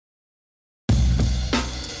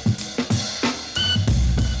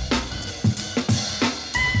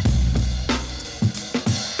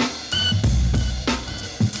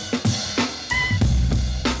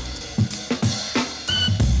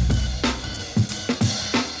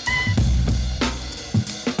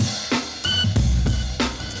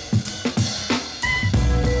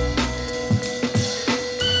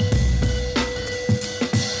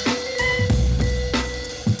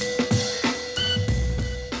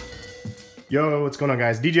Yo, what's going on,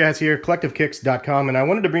 guys? DJ has here, collectivekicks.com, and I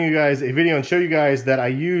wanted to bring you guys a video and show you guys that I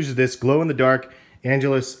use this glow-in-the-dark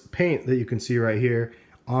Angelus paint that you can see right here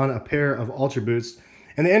on a pair of Ultra Boosts.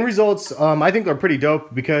 And the end results, I think, are pretty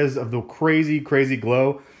dope because of the crazy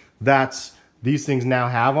glow that these things now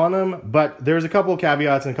have on them. But there's a couple of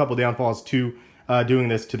caveats and a couple of downfalls to doing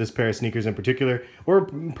this to this pair of sneakers in particular, or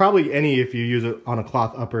probably any if you use it on a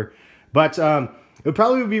cloth upper. But it would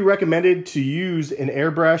probably be recommended to use an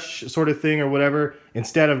airbrush sort of thing or whatever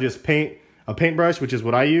instead of just a paintbrush, which is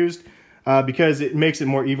what I used, because it makes it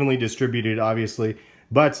more evenly distributed, obviously.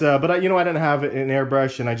 But I didn't have an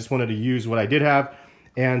airbrush, and I just wanted to use what I did have.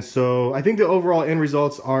 And so I think the overall end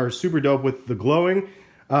results are super dope with the glowing.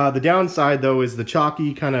 The downside, though, is the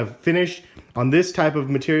chalky kind of finish on this type of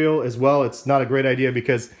material as well. It's not a great idea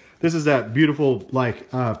because this is that beautiful,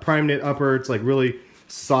 like, primeknit upper. It's, like, really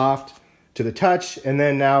soft to the touch, and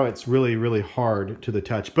then now it's really hard to the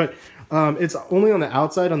touch. But it's only on the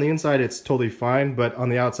outside. On the inside, it's totally fine, but on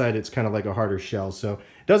the outside, it's kind of like a harder shell. So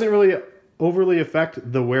it doesn't really overly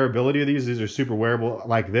affect the wearability of these. These are super wearable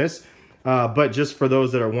like this. But just for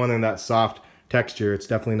those that are wanting that soft texture, it's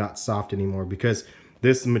definitely not soft anymore because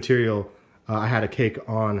this material, I had a cake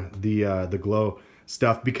on the glow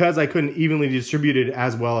stuff because I couldn't evenly distribute it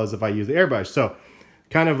as well as if I used the airbrush. So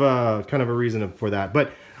kind of a reason for that.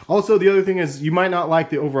 But also, the other thing is you might not like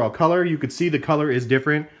the overall color. You could see the color is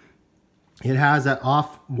different. It has that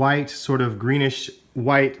off-white, sort of greenish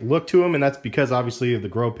white look to them, and that's because obviously of the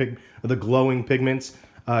glowing pigments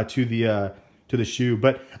to the shoe.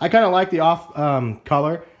 But I kind of like the off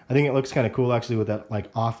color. I think it looks kind of cool actually with that like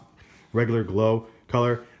off regular glow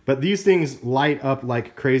color. But these things light up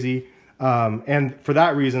like crazy, and for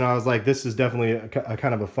that reason, I was like, this is definitely a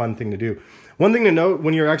kind of a fun thing to do. One thing to note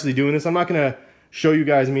when you're actually doing this, I'm not gonna show you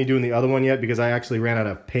guys me doing the other one yet because I actually ran out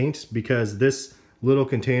of paint because this little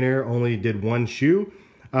container only did one shoe.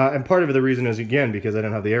 And part of the reason is, again, because I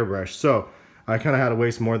didn't have the airbrush. So I kind of had to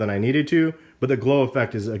waste more than I needed to, but the glow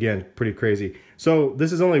effect is, again, pretty crazy. So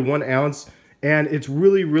this is only 1 ounce, and it's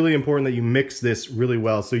really important that you mix this really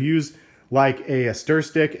well. So use like a stir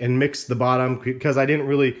stick and mix the bottom because I didn't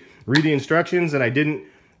really read the instructions and I didn't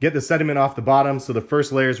get the sediment off the bottom. So the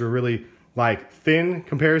first layers were really like thin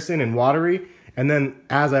comparison and watery. And then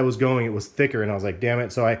as I was going, it was thicker, and I was like, damn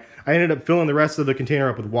it. So I ended up filling the rest of the container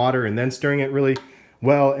up with water and then stirring it really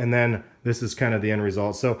well, and then this is kind of the end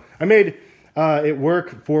result. So I made it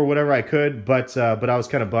work for whatever I could, but I was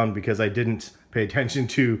kind of bummed because I didn't pay attention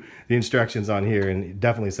to the instructions on here, and it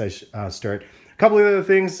definitely says stir it. A couple of other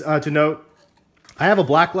things to note. I have a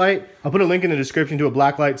black light. I'll put a link in the description to a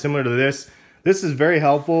black light similar to this. This is very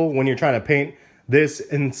helpful when you're trying to paint this.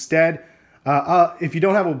 Instead, if you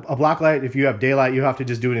don't have a black light, if you have daylight, you have to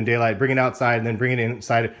just do it in daylight, bring it outside, and then bring it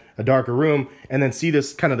inside a darker room, and then see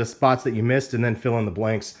this kind of the spots that you missed, and then fill in the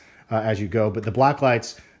blanks as you go. But the black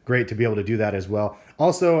light's great to be able to do that as well.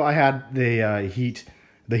 Also, I had the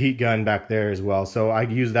heat gun back there as well, so I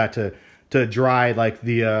use that to dry like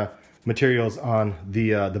the materials on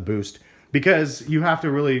the boost, because you have to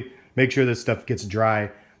really make sure this stuff gets dry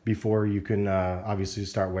before you can obviously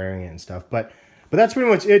start wearing it and stuff. But that's pretty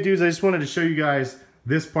much it, dudes. I just wanted to show you guys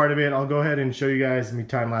this part of it. I'll go ahead and show you guys me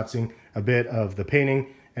time-lapsing a bit of the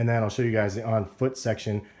painting, and then I'll show you guys the on-foot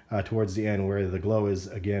section towards the end where the glow is,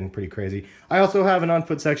 again, pretty crazy. I also have an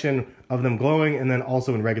on-foot section of them glowing, and then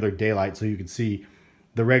also in regular daylight, so you can see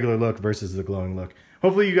the regular look versus the glowing look.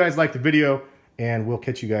 Hopefully you guys liked the video, and we'll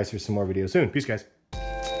catch you guys for some more videos soon. Peace, guys.